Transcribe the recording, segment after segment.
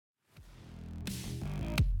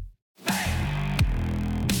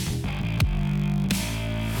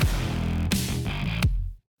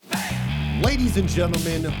Ladies and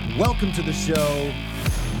gentlemen, welcome to the show.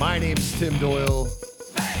 My name is Tim Doyle,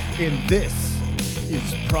 and this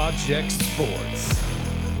is Project Sports.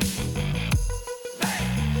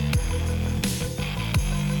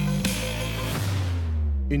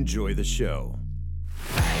 Enjoy the show.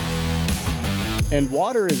 And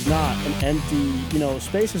water is not an empty,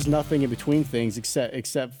 space is nothing in between things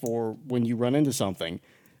except for when you run into something.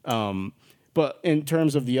 But in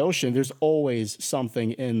terms of the ocean, there's always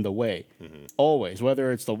something in the way. Mm-hmm. Always,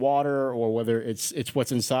 whether it's the water or whether it's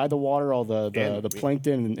what's inside the water, all the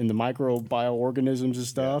plankton and the microbioorganisms and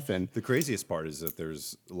stuff. Yeah. And the craziest part is that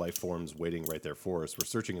there's life forms waiting right there for us. We're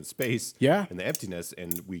searching in space, in the emptiness,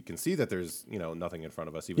 and we can see that there's nothing in front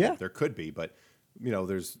of us, even though there could be, but.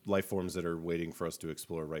 There's life forms that are waiting for us to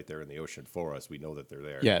explore right there in the ocean for us. We know that they're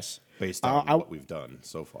there. Yes. Based on what we've done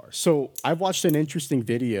so far. So I've watched an interesting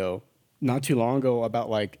video not too long ago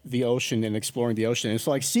about like the ocean and exploring the ocean. And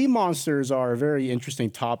so like sea monsters are a very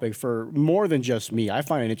interesting topic for more than just me. I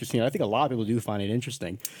find it interesting. I think a lot of people do find it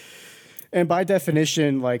interesting. And by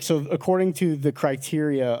definition, according to the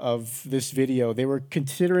criteria of this video, they were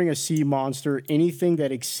considering a sea monster anything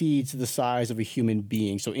that exceeds the size of a human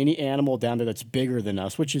being. So any animal down there that's bigger than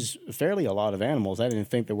us, which is fairly a lot of animals. I didn't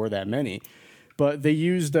think there were that many. But they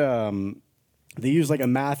used like a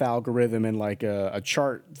math algorithm and like a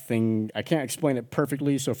chart thing. I can't explain it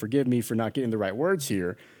perfectly, so forgive me for not getting the right words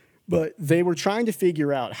here. But they were trying to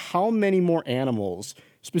figure out how many more animals,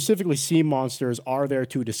 specifically sea monsters, are there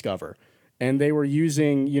to discover. And they were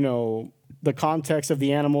using, the context of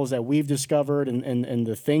the animals that we've discovered and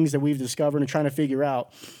the things that we've discovered and trying to figure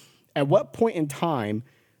out at what point in time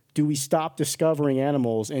do we stop discovering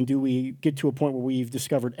animals and do we get to a point where we've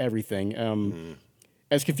discovered everything?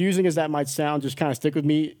 As confusing as that might sound, just kind of stick with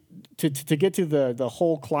me. To get to the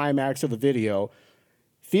whole climax of the video,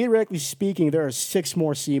 theoretically speaking, there are 6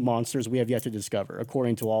 more sea monsters we have yet to discover,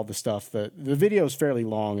 according to all the stuff. The video is fairly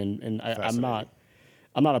long, and I'm not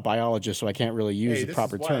a biologist, so I can't really use the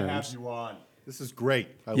proper terms. This is why I have you on. This is great.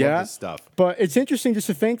 I love this stuff. But it's interesting just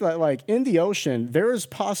to think that, like, in the ocean, there is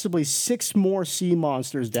possibly 6 more sea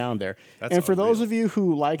monsters down there. And for those of you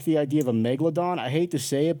who like the idea of a megalodon, I hate to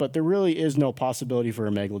say it, but there really is no possibility for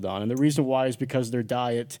a megalodon. And the reason why is because their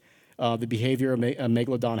diet, the behavior a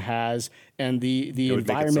megalodon has, and the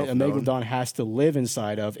environment a megalodon has to live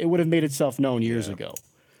inside of, it would have made itself known years ago,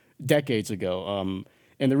 decades ago.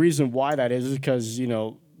 And the reason why that is because,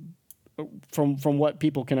 from what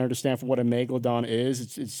people can understand from what a megalodon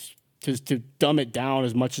is, it's to dumb it down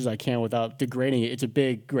as much as I can without degrading it. It's a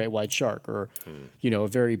big great white shark or, a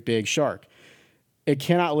very big shark. It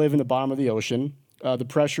cannot live in the bottom of the ocean. The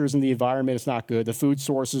pressures in the environment is not good. The food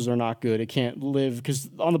sources are not good. It can't live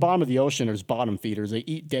because on the bottom of the ocean, there's bottom feeders. They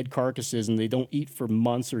eat dead carcasses and they don't eat for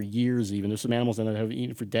months or years even. There's some animals that haven't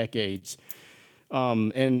eaten for decades.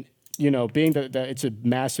 Being that it's a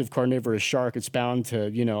massive carnivorous shark, it's bound to,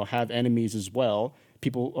 have enemies as well,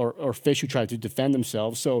 people or fish who try to defend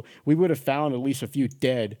themselves. So we would have found at least a few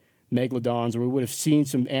dead megalodons, or we would have seen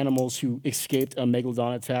some animals who escaped a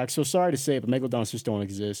megalodon attack. So sorry to say, but megalodons just don't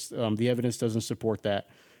exist. The evidence doesn't support that.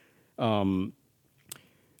 And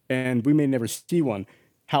we may never see one.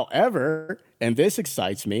 However, and this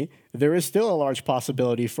excites me, there is still a large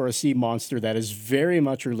possibility for a sea monster that is very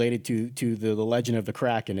much related to the legend of the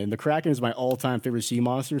Kraken. And the Kraken is my all-time favorite sea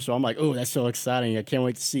monster, so I'm like, oh, that's so exciting. I can't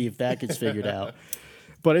wait to see if that gets figured out.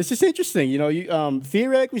 But it's just interesting.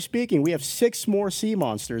 Theoretically speaking, we have 6 more sea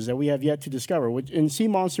monsters that we have yet to discover, and sea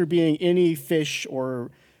monster being any fish or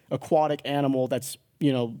aquatic animal that's,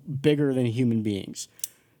 bigger than human beings.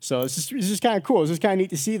 So it's just kind of cool. It's just kind of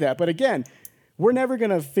neat to see that. But again, we're never going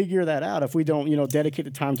to figure that out if we don't, dedicate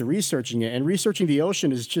the time to researching it. And researching the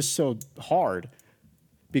ocean is just so hard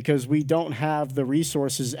because we don't have the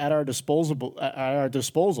resources at our disposal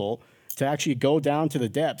to actually go down to the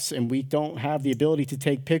depths, and we don't have the ability to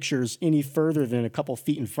take pictures any further than a couple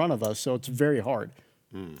feet in front of us. So it's very hard.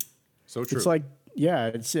 So true. It's like,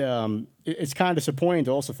 it's kind of disappointing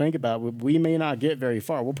to also think about. We may not get very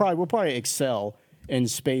far. We'll probably excel in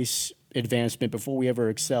space advancement before we ever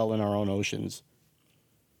excel in our own oceans.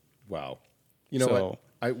 Wow. You know what?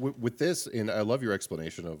 With this, and I love your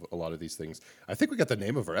explanation of a lot of these things. I think we got the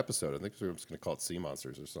name of our episode. I think we're just going to call it Sea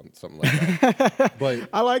Monsters or something like that. But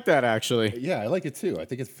I like that, actually. Yeah, I like it too. I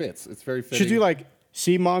think it fits. It's very fitting. Should do like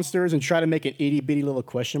sea monsters and try to make an itty-bitty little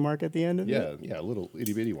question mark at the end of it? Yeah, a little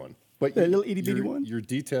itty-bitty one. But a little itty-bitty one? Your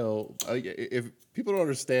detail, if people don't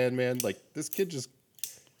understand, man, like this kid just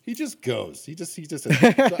goes. He just. So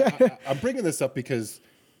I'm bringing this up because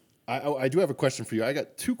I do have a question for you. I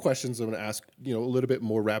got 2 questions I'm going to ask, a little bit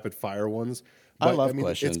more rapid fire ones. I love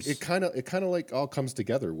questions. It kind of like all comes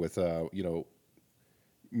together with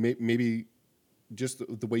maybe just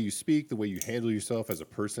the way you speak, the way you handle yourself as a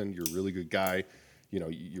person. You're a really good guy.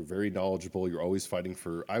 You're very knowledgeable. You're always fighting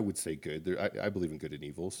for, I would say, good. I believe in good and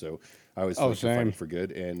evil, so I always feel like you're fighting for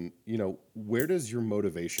good. And where does your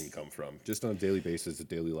motivation come from, just on a daily basis, a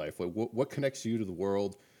daily life? Like, what connects you to the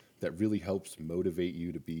world that really helps motivate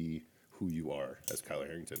you to be who you are as Kyler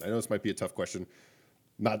Harrington? I know this might be a tough question.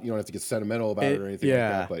 You don't have to get sentimental about it or anything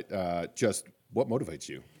like that, but just what motivates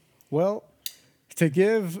you? Well, to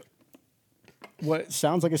give what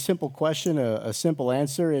sounds like a simple question, a simple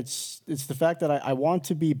answer, it's the fact that I want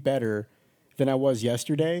to be better than I was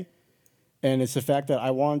yesterday. And it's the fact that I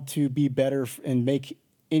want to be better and make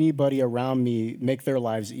anybody around me, make their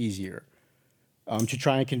lives easier. To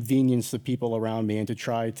try and convenience the people around me and to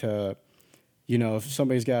try to, if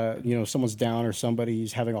somebody's got, someone's down or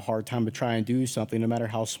somebody's having a hard time to try and do something, no matter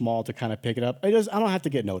how small, to kind of pick it up. I don't have to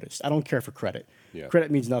get noticed. I don't care for credit. Yeah. Credit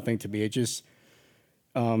means nothing to me. It just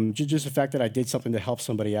the fact that I did something to help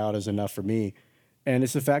somebody out is enough for me. And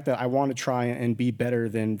it's the fact that I want to try and be better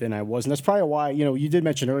than I was. And that's probably why, you did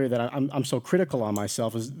mention earlier that I'm so critical on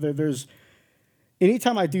myself. Is there's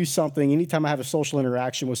anytime I do something, anytime I have a social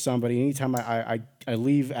interaction with somebody, anytime I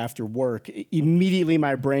leave after work, immediately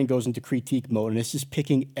my brain goes into critique mode, and it's just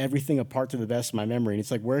picking everything apart to the best of my memory. And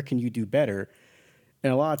it's like, where can you do better?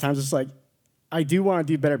 And a lot of times it's like, I do want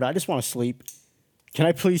to do better, but I just want to sleep. Can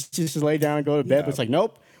I please just lay down and go to bed? Yeah. But it's like,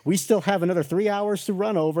 nope, we still have another 3 hours to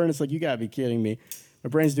run over. And it's like, you got to be kidding me. My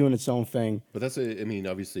brain's doing its own thing. But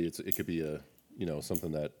obviously it could be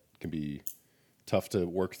something that can be tough to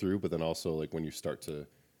work through, but then also like when you start to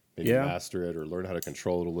maybe master it or learn how to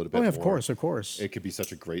control it a little bit more. Of course. It could be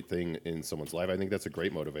such a great thing in someone's life. I think that's a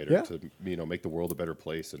great motivator to, make the world a better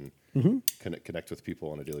place and connect with people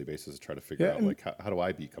on a daily basis and try to figure out like, how do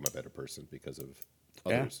I become a better person because of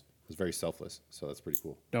others? It's very selfless. So that's pretty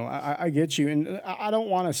cool. No, I get you. And I don't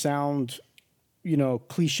want to sound,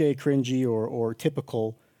 cliche, cringy or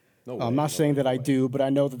typical. I'm not saying that I do, but I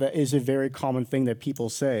know that is a very common thing that people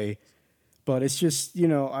say. But it's just,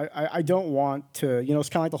 I don't want to, it's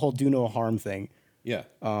kind of like the whole do no harm thing. Yeah.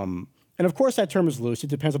 And of course that term is loose. It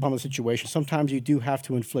depends upon the situation. Sometimes you do have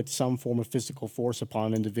to inflict some form of physical force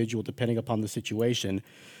upon an individual depending upon the situation.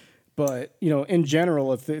 But, in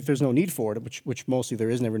general, if there's no need for it, which mostly there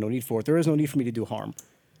is never no need for it, there is no need for me to do harm.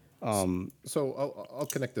 So I'll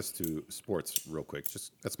connect this to sports real quick.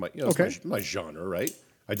 Just that's my my genre, right?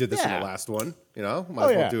 I did this in the last one. Might as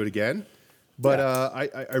well do it again. But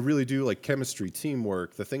I really do like chemistry,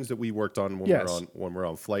 teamwork, the things that we worked on when we're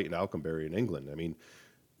on flight in Alconbury in England. I mean,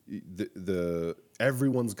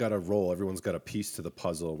 everyone's got a role, everyone's got a piece to the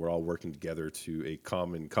puzzle, and we're all working together to a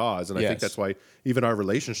common cause. And I think that's why even our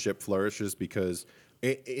relationship flourishes because,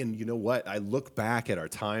 and you know what? I look back at our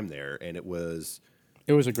time there, and it was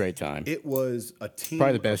a great time. It was a team,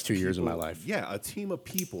 probably the best 2 years of my life. Yeah, a team of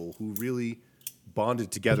people who really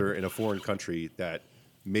bonded together in a foreign country that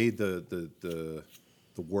made the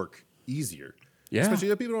work easier. Yeah,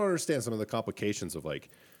 especially people don't understand some of the complications of like.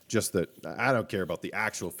 Just that I don't care about the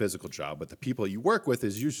actual physical job, but the people you work with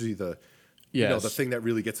is usually the the thing that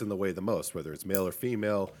really gets in the way the most, whether it's male or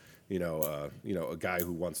female. A guy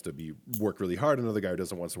who wants to work really hard, another guy who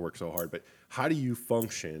doesn't want to work so hard. But how do you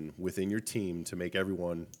function within your team to make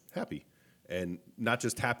everyone happy, and not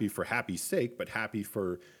just happy for happy's sake, but happy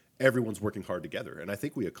for everyone's working hard together? And I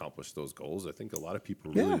think we accomplished those goals. I think a lot of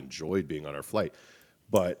people really enjoyed being on our flight.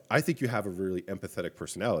 But I think you have a really empathetic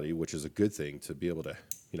personality, which is a good thing to be able to,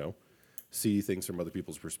 see things from other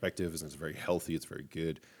people's perspectives. And it's very healthy. It's very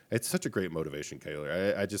good. It's such a great motivation,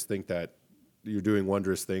 Kyler. I just think that you're doing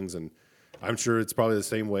wondrous things. And I'm sure it's probably the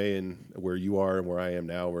same way in where you are and where I am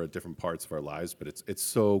now. We're at different parts of our lives. But it's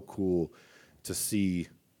so cool to see,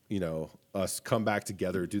 us come back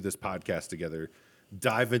together, do this podcast together,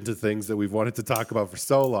 dive into things that we've wanted to talk about for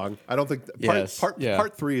so long. I don't think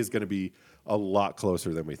part 3 is going to be a lot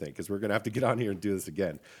closer than we think because we're going to have to get on here and do this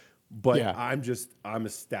again. But I'm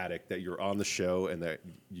ecstatic that you're on the show and that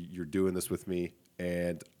you're doing this with me.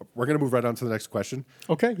 And we're going to move right on to the next question.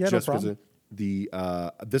 Okay, yeah, just no problem.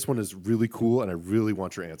 This one is really cool, and I really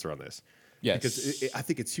want your answer on this. Yes. Because I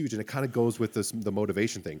think it's huge, and it kind of goes with the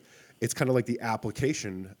motivation thing. It's kind of like the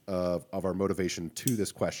application of our motivation to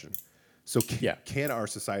this question. So can our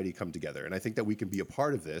society come together? And I think that we can be a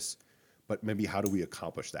part of this. But maybe how do we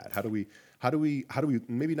accomplish that? How do we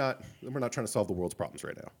maybe not, we're not trying to solve the world's problems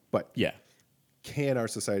right now, but can our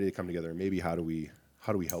society come together? And maybe how do we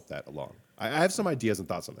help that along? I have some ideas and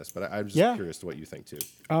thoughts on this, but I'm just curious to what you think too.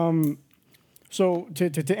 So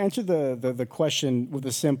to answer the question with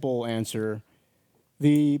a simple answer,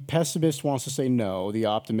 The pessimist wants to say no. The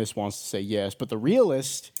optimist wants to say yes. But the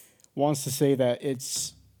realist wants to say that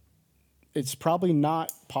it's probably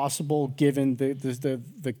not possible given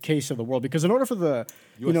the case of the world. Because in order for the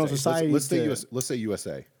society, let's say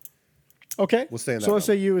USA. Okay, we'll stay in that. So let's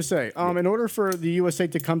say USA. In order for the USA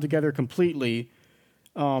to come together completely,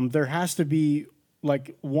 there has to be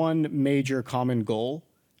like one major common goal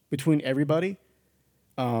between everybody,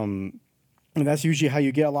 and that's usually how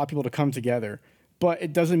you get a lot of people to come together. But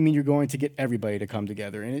it doesn't mean you're going to get everybody to come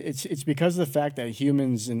together, and it's because of the fact that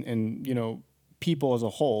humans and people as a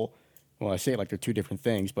whole. Well, I say it like they're two different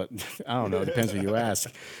things, but I don't know. It depends who you ask.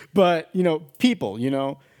 But people.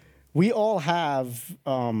 We all have.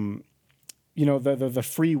 The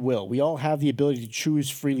free will. We all have the ability to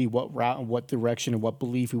choose freely what route and what direction and what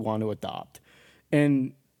belief we want to adopt.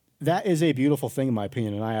 And that is a beautiful thing, in my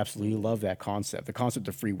opinion, and I absolutely love that concept, the concept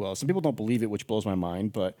of free will. Some people don't believe it, which blows my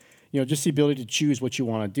mind, but just the ability to choose what you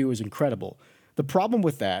want to do is incredible. The problem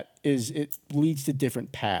with that is it leads to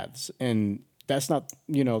different paths, and that's not,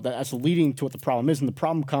 that's leading to what the problem is, and the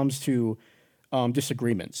problem comes to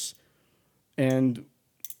disagreements. And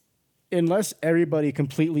unless everybody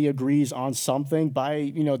completely agrees on something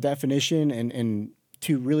by, definition and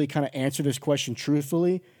to really kind of answer this question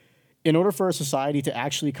truthfully, in order for a society to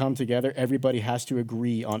actually come together, everybody has to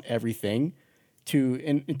agree on everything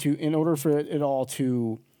in order for it all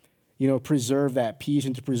to, preserve that peace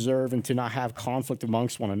and to preserve and to not have conflict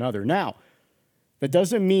amongst one another. Now, that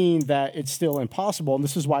doesn't mean that it's still impossible, and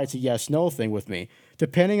this is why it's a yes-no thing with me.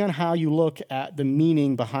 Depending on how you look at the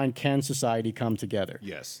meaning behind can society come together.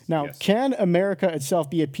 Yes. Now, yes. Can America itself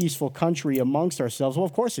be a peaceful country amongst ourselves? Well,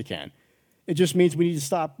 of course it can. It just means we need to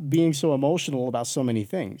stop being so emotional about so many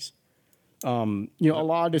things. A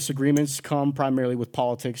lot of disagreements come primarily with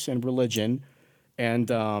politics and religion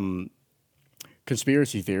and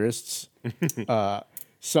conspiracy theorists.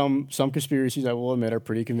 Some conspiracies, I will admit, are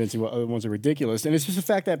pretty convincing, while other ones are ridiculous. And it's just the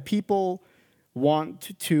fact that people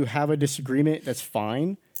want to have a disagreement. That's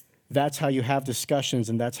fine. That's how you have discussions,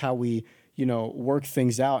 and that's how we, work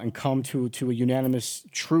things out and come to a unanimous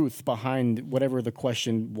truth behind whatever the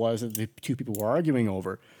question was that the two people were arguing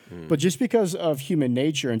over. But just because of human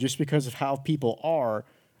nature and just because of how people are,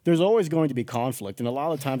 there's always going to be conflict. And a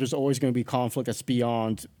lot of times there's always going to be conflict that's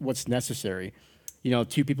beyond what's necessary.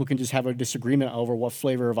 Two people can just have a disagreement over what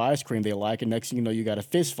flavor of ice cream they like, and next thing you know, you got a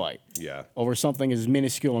fist fight over something as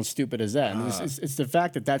minuscule and stupid as that. And it's the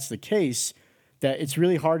fact that that's the case that it's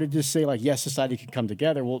really hard to just say, like, yes, society can come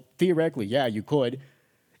together. Well, theoretically, yeah, you could.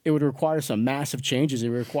 It would require some massive changes. It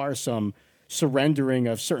would require some surrendering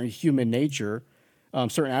of certain human nature,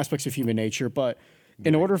 certain aspects of human nature. But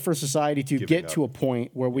in order for society to get to a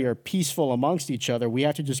point where we are peaceful amongst each other, we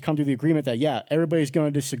have to just come to the agreement that, yeah, everybody's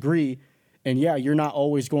going to disagree. And yeah, you're not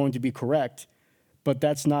always going to be correct, but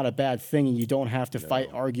that's not a bad thing. And you don't have to fight,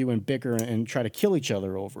 argue, and bicker and try to kill each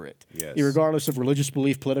other over it. Yes. Regardless of religious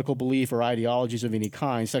belief, political belief, or ideologies of any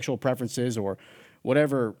kind, sexual preferences, or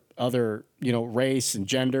whatever other, race and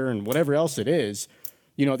gender and whatever else it is.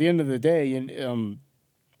 At the end of the day,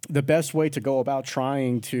 the best way to go about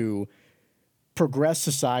trying to progress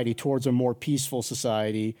society towards a more peaceful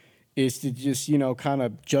society is to just, kind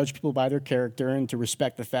of judge people by their character and to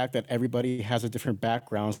respect the fact that everybody has a different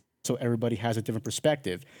background, so everybody has a different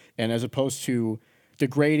perspective. And as opposed to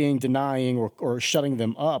degrading, denying, or shutting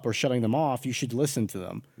them up or shutting them off, you should listen to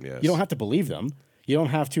them. Yes. You don't have to believe them. You don't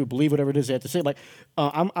have to believe whatever it is they have to say. Like,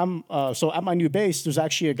 so at my new base, there's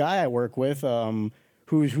actually a guy I work with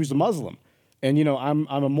who's a Muslim. And, I'm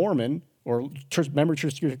a Mormon or member of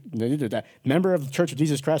the Church of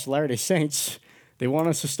Jesus Christ of Latter-day Saints. They want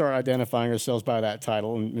us to start identifying ourselves by that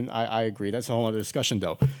title, and I agree. That's a whole other discussion,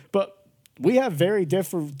 though. But we have very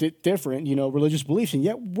different, religious beliefs, and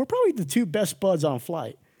yet we're probably the two best buds on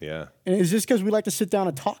flight. Yeah. And it's just because we like to sit down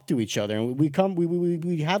and talk to each other, and we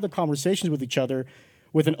have the conversations with each other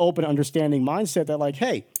with an open, understanding mindset that, like,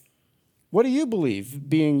 hey, what do you believe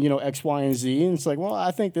being, X, Y, and Z? And it's like, well,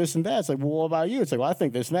 I think this and that. It's like, well, what about you? It's like, well, I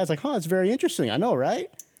think this and that. It's like, it's very interesting. I know, right?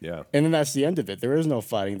 Yeah. And then that's the end of it. There is no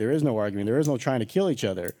fighting. There is no arguing. There is no trying to kill each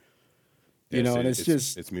other.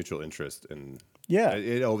 It's mutual interest, and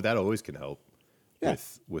that always can help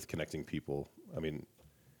with connecting people. I mean,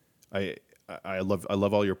 I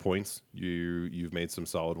love all your points. You've made some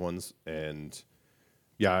solid ones, and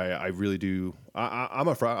I really do.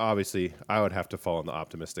 Obviously I would have to fall on the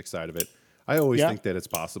optimistic side of it. I always think that it's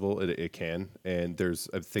possible. It can, and there's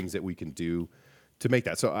things that we can do to make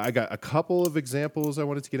that. So I got a couple of examples I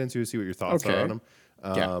wanted to get into to see what your thoughts are on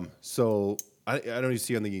them. So I don't even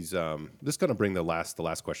see on these. This is going to bring the last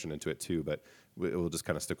question into it too, but we'll just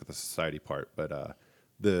kind of stick with the society part. But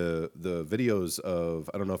the videos of,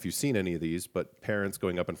 I don't know if you've seen any of these, but parents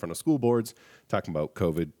going up in front of school boards talking about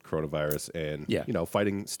COVID, coronavirus, and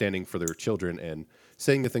fighting, standing for their children and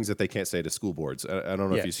saying the things that they can't say to school boards. I don't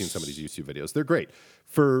know if you've seen some of these YouTube videos. They're great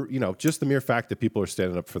for, just the mere fact that people are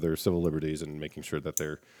standing up for their civil liberties and making sure that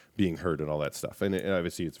they're being heard and all that stuff. And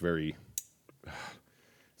obviously it's very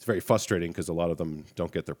frustrating because a lot of them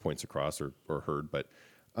don't get their points across or heard. But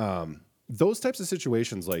those types of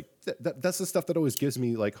situations, like that's the stuff that always gives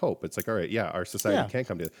me like hope. It's like, all right, our society can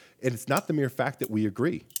come together. And it's not the mere fact that we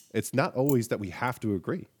agree. It's not always that we have to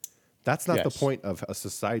agree. That's not the point of a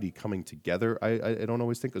society coming together. I don't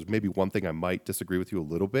always think. There's maybe one thing I might disagree with you a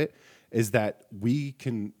little bit is that we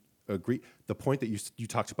can agree. The point that you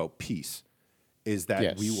talked about peace is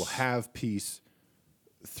that we will have peace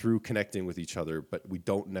through connecting with each other, but we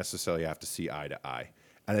don't necessarily have to see eye to eye.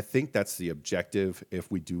 And I think that's the objective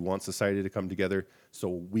if we do want society to come together, so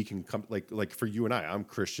we can come, like for you and I'm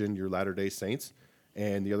Christian, you're Latter-day Saints,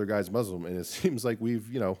 and the other guy's Muslim, and it seems like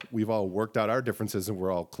we've all worked out our differences and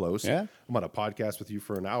we're all close. Yeah. I'm on a podcast with you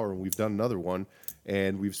for an hour, and we've done another one,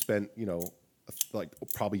 and we've spent like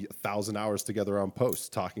probably 1,000 hours together on posts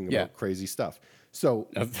talking about crazy stuff. So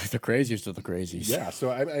the craziest of the crazies. Yeah.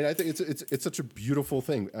 So I think it's such a beautiful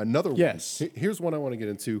thing. Another one. Here's one I want to get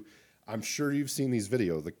into. I'm sure you've seen these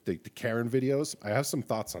videos, the Karen videos. I have some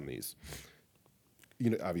thoughts on these.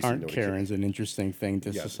 Obviously, aren't Karens an interesting thing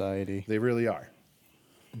to society? They really are.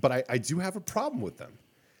 But I do have a problem with them.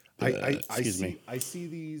 I see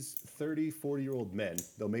these 30, 40-year-old men.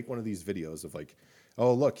 They'll make one of these videos of like,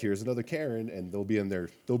 oh look, here's another Karen, and they'll be in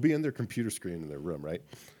their computer screen in their room, right?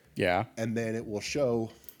 Yeah. And then it will show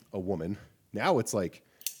a woman. Now it's like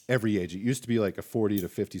every age. It used to be like a 40 to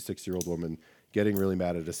 56-year-old woman getting really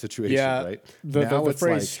mad at a situation, right? The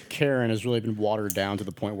phrase like, Karen has really been watered down to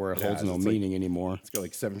the point where it holds no meaning anymore. It's got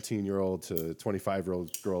like 17-year-old to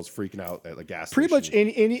 25-year-old girls freaking out at the gas Pretty station.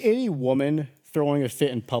 much any woman throwing a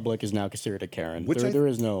fit in public is now considered a Karen. Which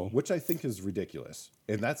I think is ridiculous.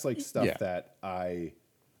 And that's like stuff that I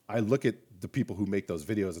look at the people who make those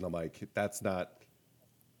videos and I'm like, that's not...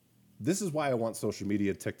 This is why I want social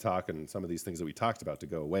media, TikTok, and some of these things that we talked about to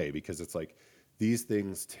go away, because it's like these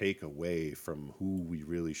things take away from who we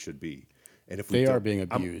really should be. And if they are being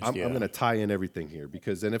abused, I'm going to tie in everything here,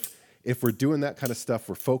 because then if we're doing that kind of stuff,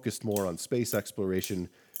 we're focused more on space exploration,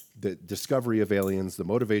 the discovery of aliens, the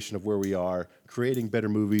motivation of where we are, creating better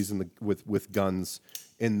movies with guns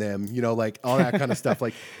in them, like all that kind of stuff.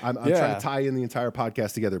 Like I'm trying to tie in the entire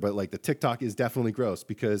podcast together, but like the TikTok is definitely gross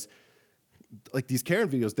because. Like these Karen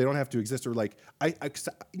videos, they don't have to exist. Or like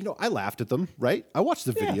I laughed at them, right? I watched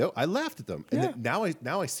the video, I laughed at them, and then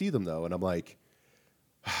now I see them though, and I'm like,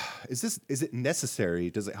 is it necessary?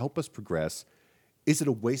 Does it help us progress? Is it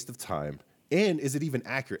a waste of time? And is it even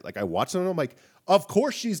accurate? Like I watch them, and I'm like, of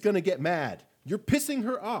course she's gonna get mad. You're pissing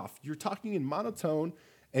her off. You're talking in monotone,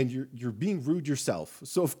 and you're being rude yourself.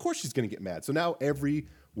 So of course she's gonna get mad. So now every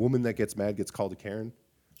woman that gets mad gets called a Karen.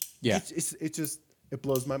 Yeah, it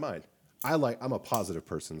blows my mind. I'm a positive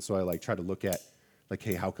person, so I try to look at like,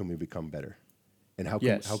 hey, how can we become better, and how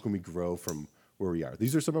can we grow from where we are?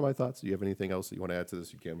 These are some of my thoughts. Do you have anything else that you want to add to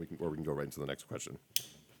this? We can go right into the next question.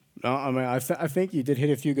 No, I mean, I think you did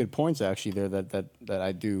hit a few good points actually there that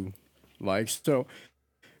I do like. So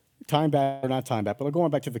not time back, but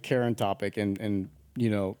going back to the Karen topic and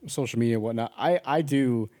social media and whatnot, I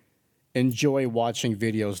do enjoy watching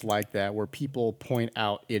videos like that where people point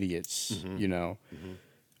out idiots, Mm-hmm.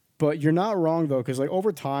 But you're not wrong, though, because like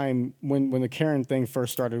over time, when the Karen thing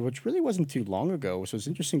first started, which really wasn't too long ago, so it's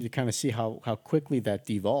interesting to kind of see how quickly that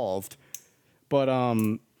devolved. But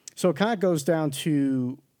so it kind of goes down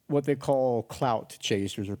to what they call clout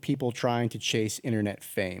chasers, or people trying to chase internet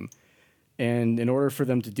fame. And in order for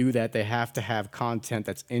them to do that, they have to have content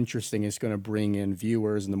that's interesting. It's going to bring in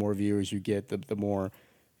viewers, and the more viewers you get, the more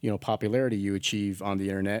popularity you achieve on the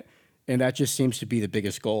internet. And that just seems to be the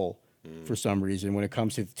biggest goal. For some reason, when it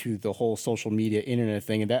comes to the whole social media internet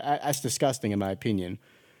thing, and that's disgusting in my opinion.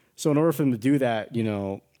 So in order for them to do that,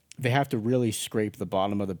 they have to really scrape the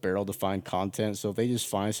bottom of the barrel to find content. So if they just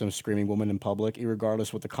find some screaming woman in public,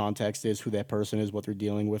 regardless what the context is, who that person is, what they're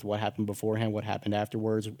dealing with, what happened beforehand, what happened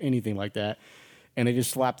afterwards, anything like that, and they just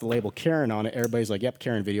slap the label Karen on it, everybody's like, yep,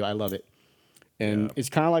 Karen video, I love it. And it's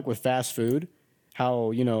kind of like with fast food.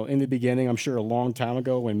 How, in the beginning, I'm sure a long time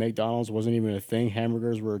ago when McDonald's wasn't even a thing,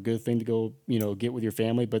 hamburgers were a good thing to go, get with your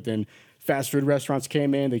family. But then fast food restaurants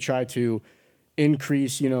came in, they tried to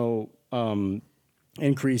increase, money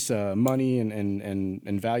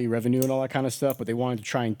and value revenue and all that kind of stuff. But they wanted to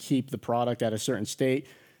try and keep the product at a certain state.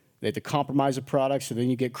 They had to compromise the product. So then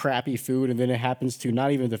you get crappy food. And then it happens to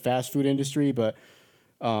not even the fast food industry, but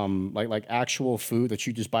like actual food that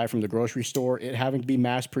you just buy from the grocery store, it having to be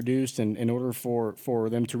mass produced, and in order for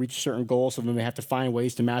them to reach certain goals, so then they have to find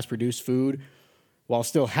ways to mass produce food while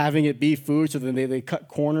still having it be food. So then they cut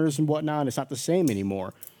corners and whatnot, and it's not the same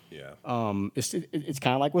anymore. Yeah. It's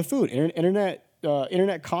kind of like with food.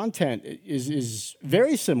 Internet content is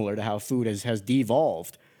very similar to how food has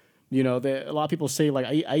devolved. You know, a lot of people say, like,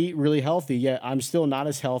 I eat really healthy, yet I'm still not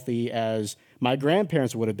as healthy as my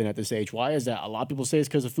grandparents would have been at this age. Why is that? A lot of people say it's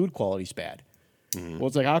because the food quality's bad. Mm-hmm. Well,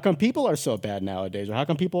 it's like, how come people are so bad nowadays? Or how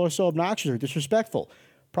come people are so obnoxious or disrespectful?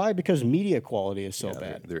 Probably because media quality is so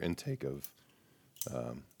bad. Their intake of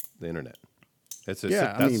the internet. That's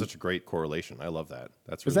such a great correlation. I love that.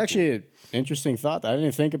 That's really actually an interesting thought that I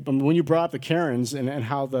didn't think of. When you brought up the Karens and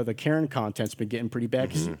how the Karen content's been getting pretty bad,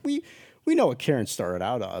 because we know what Karen started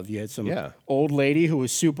out of. You had some old lady who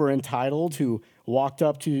was super entitled who walked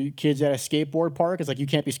up to kids at a skateboard park. It's like, you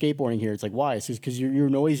can't be skateboarding here. It's like, why? It's because you're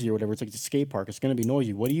noisy or whatever. It's like, it's a skate park. It's going to be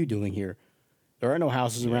noisy. What are you doing here? There are no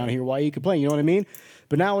houses around here. Why are you complaining? You know what I mean?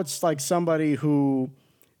 But now it's like somebody who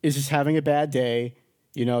is just having a bad day.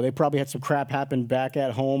 You know, they probably had some crap happen back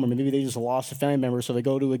at home, or maybe they just lost a family member, so they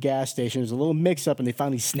go to a gas station. There's a little mix-up, and they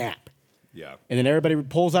finally snap. Yeah. And then everybody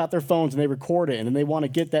pulls out their phones, and they record it, and then they want to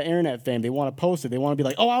get that internet fame. They want to post it. They want to be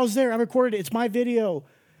like, oh, I was there. I recorded it. It's my video.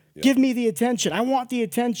 Yep. Give me the attention. I want the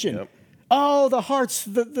attention. Yep. Oh, the hearts,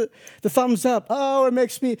 the thumbs up. Oh, it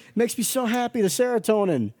makes me so happy. The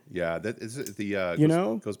serotonin. Yeah, that is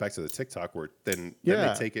goes back to the TikTok where then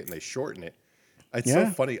they take it and they shorten it. It's so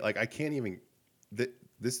funny. Like, I can't even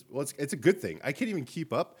it's a good thing. I can't even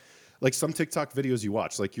keep up. Like, some TikTok videos you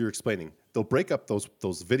watch, like you're explaining, they'll break up those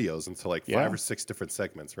videos into like 5 or 6 different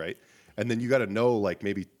segments, right? And then you got to know like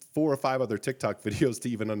maybe 4 or 5 other TikTok videos to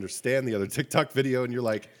even understand the other TikTok video, and you're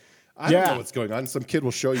like, I don't know what's going on. Some kid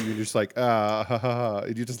will show you, and you're just like,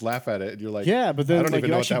 and you just laugh at it, and you're like, but then I don't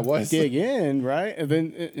even know what that was. Dig in, right? And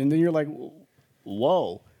then you're like,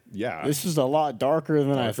 whoa, this is a lot darker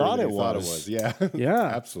than I thought it was. Yeah,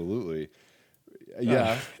 absolutely.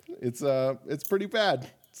 Yeah, it's pretty bad.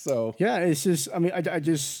 So it's just, I mean, I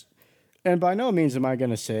just, and by no means am I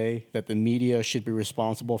going to say that the media should be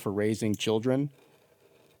responsible for raising children,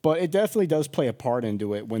 but it definitely does play a part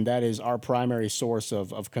into it when that is our primary source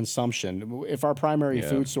of consumption. If our primary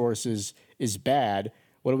food source is bad,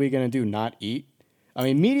 what are we going to do? Not eat? I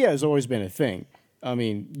mean, media has always been a thing. I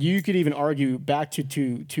mean, you could even argue back to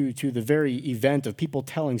the very event of people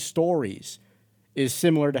telling stories is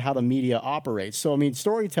similar to how the media operates. So, I mean,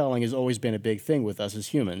 storytelling has always been a big thing with us as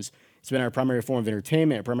humans. It's been our primary form of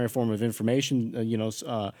entertainment, our primary form of information,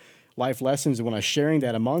 life lessons, and when I'm sharing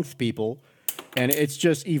that amongst people. And it's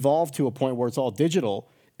just evolved to a point where it's all digital.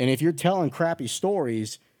 And if you're telling crappy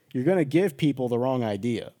stories, you're going to give people the wrong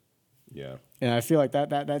idea. Yeah. And I feel like that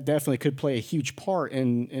definitely could play a huge part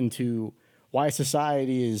into why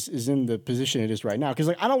society is in the position it is right now. Because,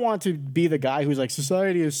 like, I don't want to be the guy who's like,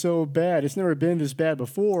 society is so bad. It's never been this bad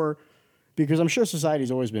before, because I'm sure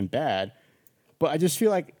society's always been bad. But I just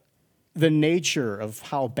feel like the nature of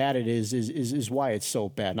how bad it is why it's so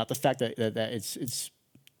bad. Not the fact that it's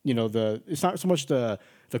it's not so much the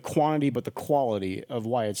quantity, but the quality of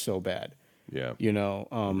why it's so bad. Yeah.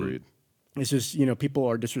 Agreed. It's just, people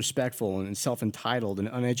are disrespectful and self-entitled and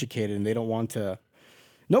uneducated, and they don't want to.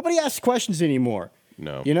 Nobody asks questions anymore.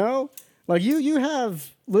 No. Like you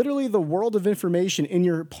have literally the world of information in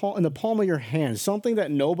the palm of your hand, something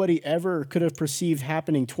that nobody ever could have perceived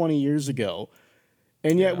happening 20 years ago.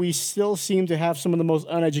 And yet we still seem to have some of the most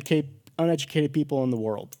uneducated people in the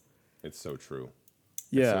world. It's so true.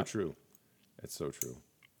 Yeah. It's so true. It's so true.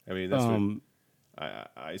 I mean, that's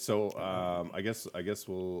I guess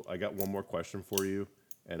I got one more question for you.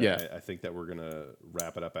 And I think that we're going to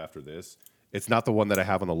wrap it up after this. It's not the one that I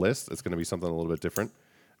have on the list. It's going to be something a little bit different.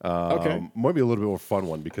 Okay. Maybe a little bit more fun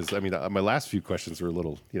one, because I mean, my last few questions were a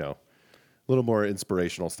little more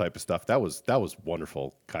inspirational type of stuff. That was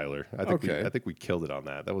wonderful, Kyler. I think we killed it on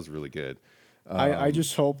that. That was really good. I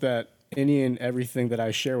just hope that any and everything that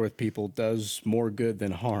I share with people does more good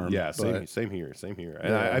than harm. Yeah, same here.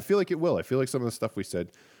 And I feel like it will. I feel like some of the stuff we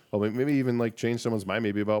said, well, maybe even like change someone's mind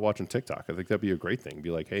maybe about watching TikTok. I think that'd be a great thing.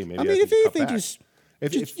 Be like, hey, maybe if anything, just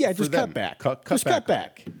cut back. Cut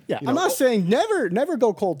back. Yeah, You I'm not saying never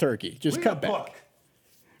go cold turkey. Just Read cut a back. book.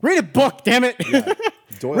 Read a book, damn it. Yeah.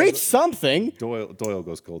 Read something. Doyle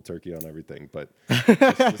goes cold turkey on everything, but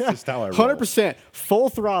that's just how I roll. 100% full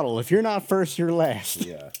throttle. If you're not first, you're last.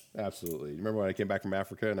 Yeah, absolutely. You remember when I came back from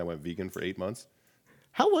Africa and I went vegan for 8 months?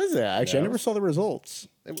 How was that? Actually, I never saw the results.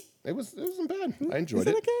 It wasn't bad. I enjoyed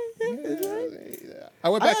it. Okay? Yeah. I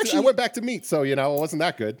went back to meat, so it wasn't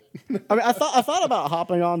that good. I mean, I thought about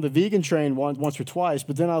hopping on the vegan train once or twice,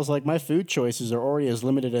 but then I was like, my food choices are already as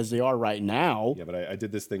limited as they are right now. Yeah, but I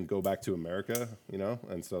did this thing, go back to America,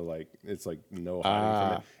 and so like it's like no hiding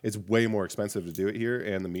from it. It's way more expensive to do it here,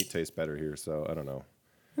 and the meat tastes better here. So I don't know.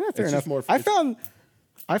 Yeah, fair enough.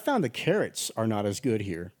 I found the carrots are not as good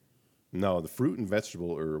here. No, the fruit and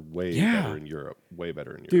vegetable are way better in Europe. Way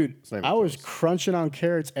better in Europe. Dude, I was crunching on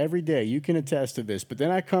carrots every day. You can attest to this. But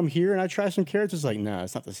then I come here and I try some carrots. It's like, no,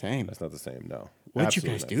 it's not the same. That's not the same, no. What'd you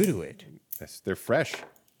guys do to it? They're fresh.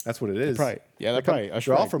 That's what it is.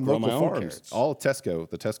 They're all from local farms. Carrots. All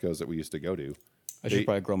the Tesco's that we used to go to. I should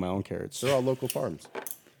probably grow my own carrots. They're all local farms.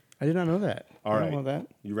 I did not know that. All right.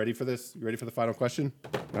 You ready for this? You ready for the final question?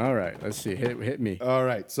 All right. Let's see. Hit me. All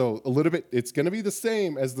right. So a little bit, it's going to be the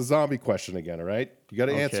same as the zombie question again, all right? You got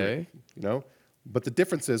to answer it, But the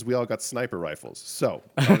difference is we all got sniper rifles. So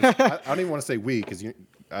I don't even want to say we because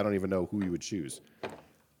I don't even know who you would choose.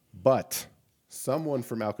 But someone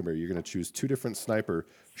from Alchemy, you're going to choose 2 different sniper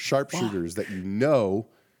sharpshooters that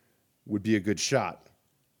would be a good shot.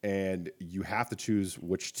 And you have to choose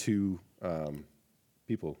which 2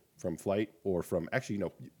 people from Flight or from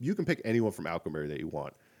you can pick anyone from Alchemy that you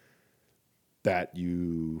want that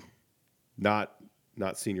you not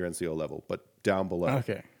senior NCO level, but down below.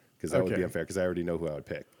 Okay. Because that would be unfair because I already know who I would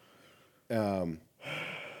pick.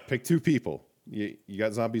 Pick 2 people. You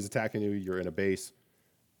got zombies attacking you. You're in a base.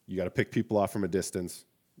 You got to pick people off from a distance.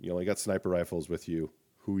 You only got sniper rifles with you.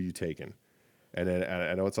 Who are you taking? And then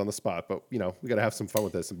I know it's on the spot, but we got to have some fun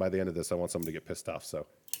with this. And by the end of this, I want someone to get pissed off. So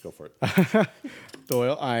go for it.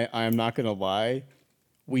 Doyle, I am not going to lie.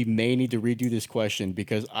 We may need to redo this question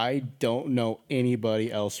because I don't know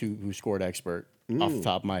anybody else who scored expert off the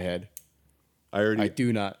top of my head. I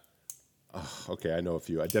do not. Oh, okay, I know a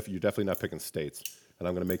few. You're definitely not picking states. And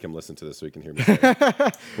I'm going to make him listen to this so he can hear me say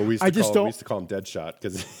it. But we used to call him Deadshot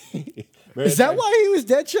because. Is that why he was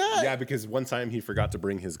Deadshot? Yeah, because one time he forgot to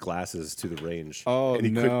bring his glasses to the range. Oh, and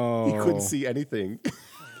he couldn't see anything.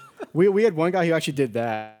 We had one guy who actually did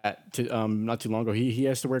that not too long ago. He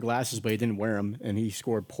has to wear glasses, but he didn't wear them, and he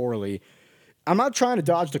scored poorly. I'm not trying to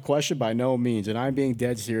dodge the question by no means, and I'm being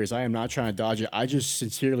dead serious. I am not trying to dodge it. I just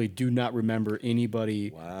sincerely do not remember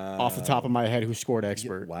anybody off the top of my head who scored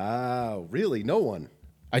expert. Wow. Really? No one?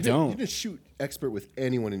 You didn't shoot expert with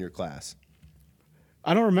anyone in your class?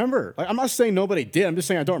 I don't remember. Like, I'm not saying nobody did. I'm just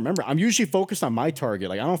saying I don't remember. I'm usually focused on my target.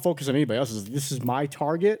 Like, I don't focus on anybody else's. This is my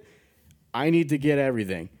target. I need to get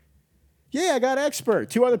everything. Yeah, I got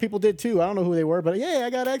expert. 2 other people did too. I don't know who they were, but yeah,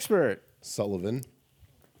 I got expert. Sullivan.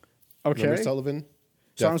 Okay. Remember Sullivan?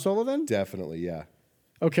 Sergeant Sullivan? Definitely, yeah.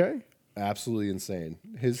 Okay. Absolutely insane.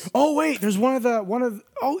 Oh wait, there's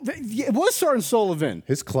it was Sergeant Sullivan.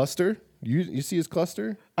 His cluster. You see his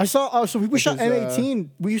cluster? I saw. So we shot M18.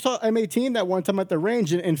 We shot M18 that one time at the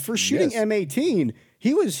range, and for shooting M18,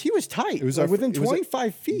 he was tight. It was within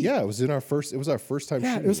 25 feet. Yeah, it was our first time.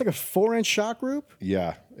 Yeah, shooting. It was like a 4-inch shot group.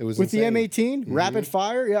 Yeah, it was with insane. the M18 rapid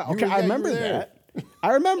fire. Yeah, okay, I remember that.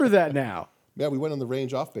 I remember that now. Yeah, we went on the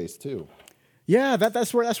range off base too. Yeah,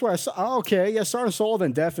 that's where I saw. Oh, okay, yeah, Sergeant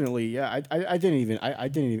Sullivan definitely. Yeah, I didn't even.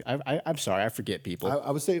 I'm sorry, I forget people.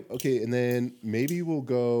 I would say okay, and then maybe we'll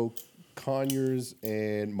go Conyers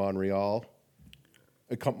and Montreal.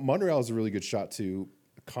 Montreal is a really good shot too.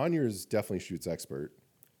 Conyers definitely shoots expert.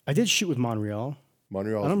 I did shoot with Montreal. I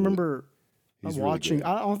don't remember. I'm watching.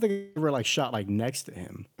 Really I don't think I ever shot next to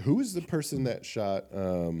him. Who is the person that shot?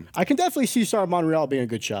 I can definitely see Sergeant Montreal being a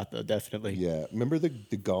good shot though. Definitely. Yeah. Remember the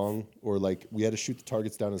gong or we had to shoot the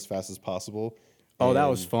targets down as fast as possible. Oh, that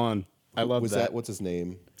was fun. I love that. What's his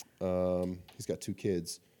name? He's got 2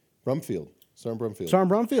 kids. Sergeant Brumfield.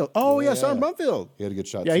 Sergeant Brumfield. Oh yeah, Sergeant Brumfield. He had a good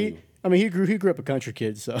shot too. He grew up a country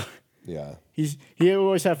kid, so. Yeah. He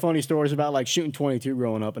always had funny stories about shooting 22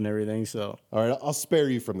 growing up and everything. So all right, I'll spare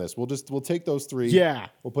you from this. We'll take those 3. Yeah.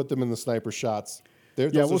 We'll put them in the sniper shots.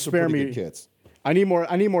 We'll spare me. Good kits. I need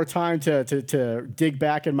more time to dig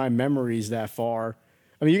back in my memories that far.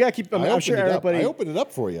 I mean, you gotta keep. I'm sure everybody. I opened it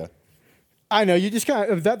up for you. I know you just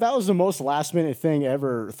kind of that was the most last minute thing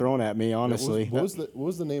ever thrown at me. Honestly, what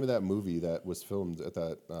was the name of that movie that was filmed at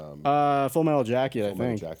that? Full Metal Jacket. Full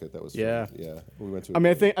Metal Jacket. That was yeah. Filmed. Yeah. We went to. I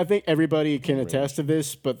mean, I think everybody can attest to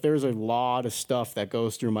this, but there's a lot of stuff that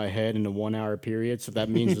goes through my head in a 1 hour period. So that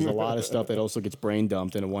means there's a lot of stuff that also gets brain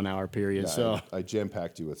dumped in a 1 hour period. Yeah, so I jam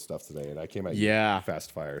packed you with stuff today, and I came at you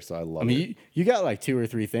fast fire. So I love. I mean, you got 2 or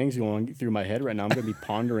 3 things going through my head right now. I'm gonna be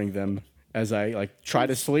pondering them as I like try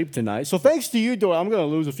to sleep tonight. So thanks to you, Doyle, I'm going to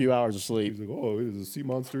lose a few hours of sleep. He's like, oh, it is the sea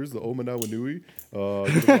monsters, the Oma Nawanui.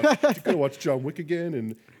 Gonna watch John Wick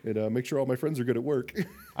again and make sure all my friends are good at work.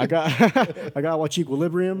 I gotta watch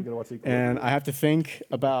Equilibrium, and I have to think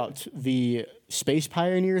about the Space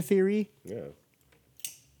Pioneer theory. Yeah.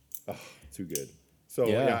 Oh, too good. So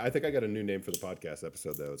yeah, I think I got a new name for the podcast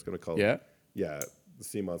episode though. It's gonna call the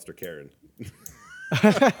Sea Monster Karen.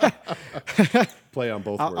 Play on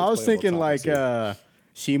both words. I was thinking like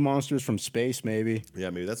sea monsters from space, maybe. Yeah,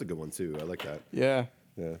 maybe that's a good one too. I like that. Yeah.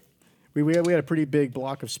 Yeah. We had a pretty big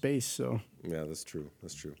block of space, so. Yeah, that's true.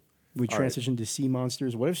 That's true. We transitioned to sea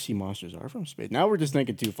monsters. What if sea monsters are from space? Now we're just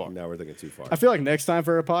thinking too far. Now we're thinking too far. I feel like next time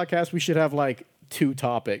for a podcast, we should have like 2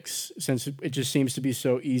 topics, since it just seems to be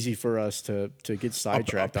so easy for us to get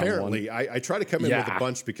sidetracked Apparently, on one. I try to come in with a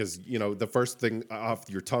bunch because, the first thing off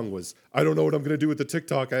your tongue was, I don't know what I'm going to do with the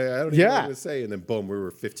TikTok. I don't even know what I'm going to say. And then, boom, we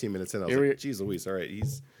were 15 minutes in. I was like, geez Louise, all right,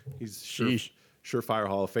 he's surefire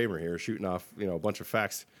Hall of Famer here, shooting off, a bunch of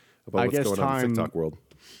facts about what's going on in the TikTok world.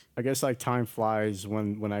 I guess like time flies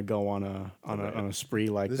when I go on a spree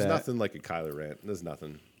like that. There's nothing like a Kyler rant. There's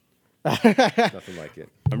nothing. Nothing like it.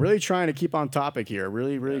 I'm really trying to keep on topic here.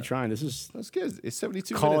 Really trying. That's good. It's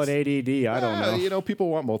 72 Call minutes. it ADD. I don't know. People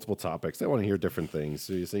want multiple topics. They want to hear different things.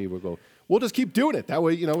 So you say we'll just keep doing it. That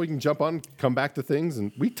way, we can jump on, come back to things.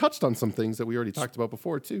 And we touched on some things that we already talked about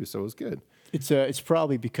before, too. So it was good. It's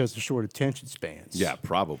probably because of short attention spans. Yeah,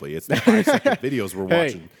 probably. It's the 5-second videos we're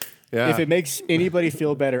watching. Yeah. If it makes anybody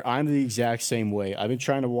feel better, I'm the exact same way. I've been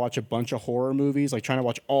trying to watch a bunch of horror movies, like trying to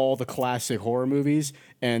watch all the classic horror movies,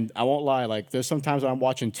 and I won't lie, like there's sometimes I'm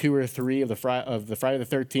watching 2 or 3 of the Friday the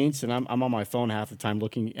 13th, and I'm on my phone half the time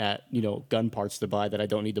looking at gun parts to buy that I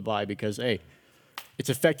don't need to buy because hey, it's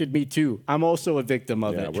affected me too. I'm also a victim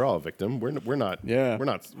of it. Yeah, we're all a victim. We're not. Yeah. We're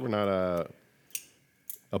not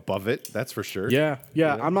above it, that's for sure. Yeah.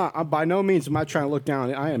 I'm by no means am I trying to look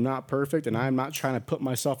down. I am not perfect, and I am not trying to put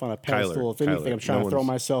myself on a pedestal. If anything, I'm trying to throw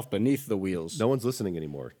myself beneath the wheels. No one's listening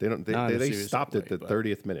anymore. They stopped at the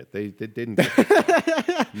 30th minute. They didn't.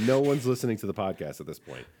 No one's listening to the podcast at this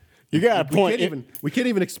point. You got a point. We can't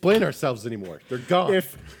even explain ourselves anymore. They're gone.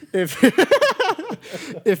 If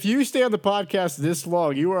you stay on the podcast this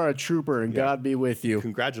long, you are a trooper, and God be with you.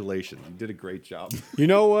 Congratulations, you did a great job. You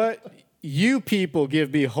know what? You people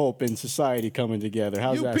give me hope in society coming together.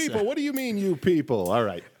 How's that? You people? What do you mean, you people? All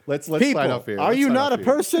right, let's people, sign off here. Are you not a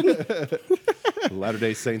person?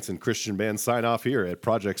 Latter-day Saints and Christian band sign off here at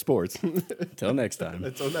Project Sports. Until next time.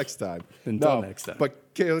 Until next time. Next time.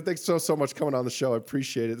 But Caleb, thanks so much coming on the show. I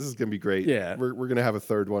appreciate it. This is gonna be great. Yeah, we're gonna have a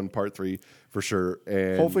third one, part 3 for sure,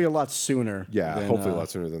 and hopefully a lot sooner. Yeah, hopefully a lot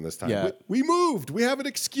sooner than this time. Yeah. We moved. We have an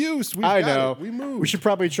excuse. I know. We moved. We should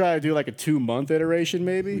probably try to do like a 2-month iteration,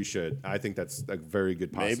 maybe. We should. I think that's a very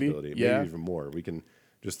good possibility. Maybe even more. We can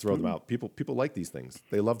just throw them out. People like these things.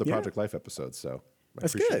 They love the Project Life episodes. So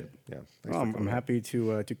that's good. Yeah, I'm happy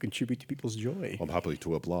to contribute to people's joy. I'm happy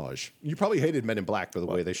to oblige. You probably hated Men in Black for the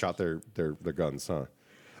way they shot their guns, huh?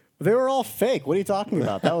 They were all fake. What are you talking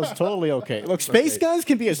about? That was totally okay. Look, space guns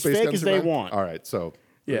can be as fake as they want. All right, so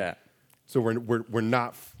yeah. So we're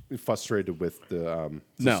not frustrated with the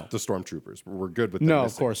stormtroopers. We're good with them. No,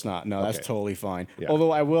 of course not. No, that's totally fine. Yeah.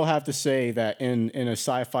 Although I will have to say that in a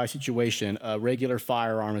sci-fi situation, a regular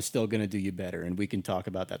firearm is still going to do you better, and we can talk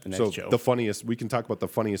about that the next show. We can talk about the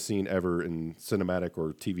funniest scene ever in cinematic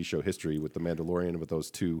or TV show history with the Mandalorian with the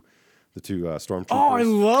two stormtroopers. Oh, I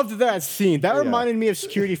loved that scene. That reminded me of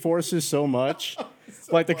security forces so much.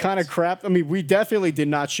 The kind of crap. I mean, we definitely did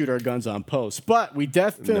not shoot our guns on post, but we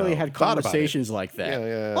definitely had conversations like that.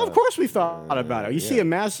 Yeah. Well, of course we thought about it. You see a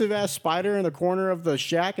massive ass spider in the corner of the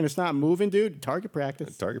shack and it's not moving, dude. Target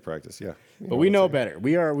practice. Target practice, yeah. But we know better.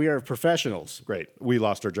 We are professionals. Great. We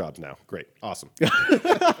lost our jobs now. Great. Awesome.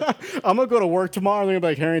 I'm gonna go to work tomorrow. They're gonna be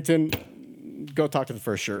like, Harrington, go talk to the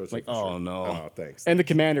first shirt. Oh no. Oh, thanks. And the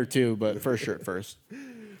commander too, but first shirt first.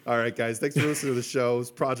 All right, guys. Thanks for listening to the show. It's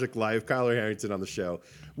Project Life. Kyler Harrington on the show.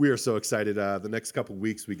 We are so excited. The next couple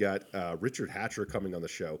weeks, we got Richard Hatcher coming on the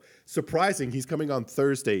show. Surprising, he's coming on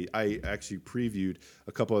Thursday. I actually previewed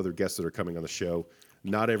a couple other guests that are coming on the show.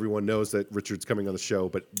 Not everyone knows that Richard's coming on the show,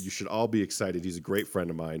 but you should all be excited. He's a great friend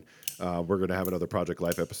of mine. We're going to have another Project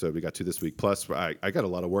Life episode. We got 2 this week. Plus, I got a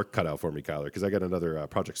lot of work cut out for me, Kyler, because I got another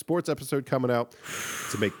Project Sports episode coming out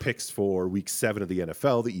to make picks for Week 7 of the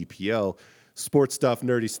NFL, the EPL. Sports stuff,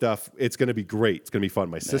 nerdy stuff. It's going to be great. It's going to be fun.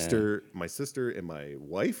 My sister and my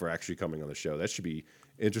wife are actually coming on the show. That should be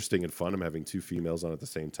interesting and fun. I'm having 2 females on at the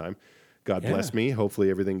same time. God bless me. Hopefully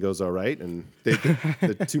everything goes all right. And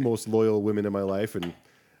the 2 most loyal women in my life. And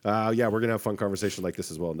Yeah, we're gonna have a fun conversation like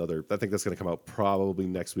this as well. I think that's gonna come out probably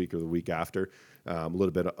next week or the week after. A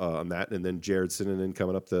little bit on that, and then Jared Sinnanen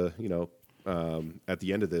coming up at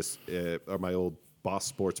the end of this are my old Boss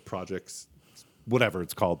Sports projects, whatever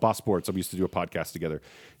it's called, Boss Sports. We used to do a podcast together.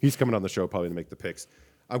 He's coming on the show probably to make the picks.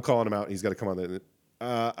 I'm calling him out. He's got to come on.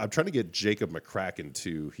 I'm trying to get Jacob McCracken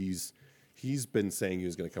too. He's been saying he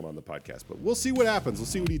was going to come on the podcast, but we'll see what happens. We'll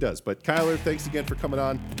see what he does. But Kyler, thanks again for coming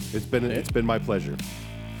on. It's been my pleasure.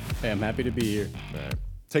 Hey, I'm happy to be here. All right.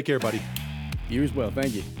 Take care, buddy. You as well.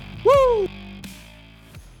 Thank you. Woo!